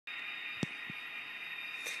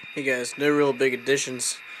Hey guys, no real big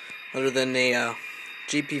additions other than the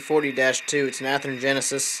GP40-2. It's an Athearn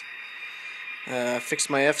Genesis. Fixed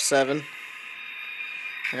my F7.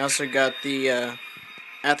 I also got the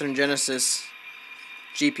Athearn Genesis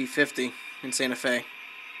GP50 in Santa Fe.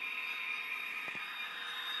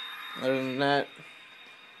 Other than that,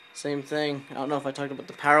 same thing. I don't know if I talked about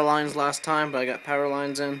the power lines last time, but I got power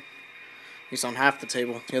lines in. At least on half the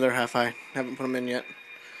table. The other half I haven't put them in yet.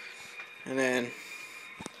 And then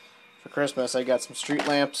for Christmas I got some street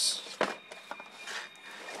lamps,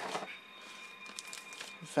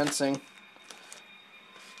 fencing.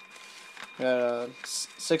 Got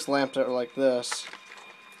 6 lamps that are like this.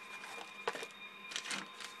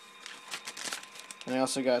 And I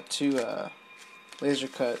also got 2 laser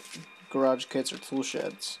cut garage kits or tool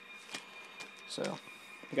sheds. So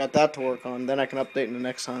I got that to work on. Then I can update in the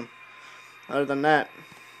next time. Other than that,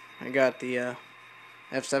 I got the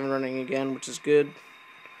F7 running again, which is good.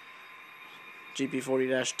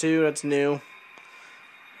 GP40-2, that's new.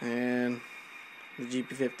 And the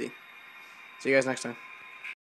GP50. See you guys next time.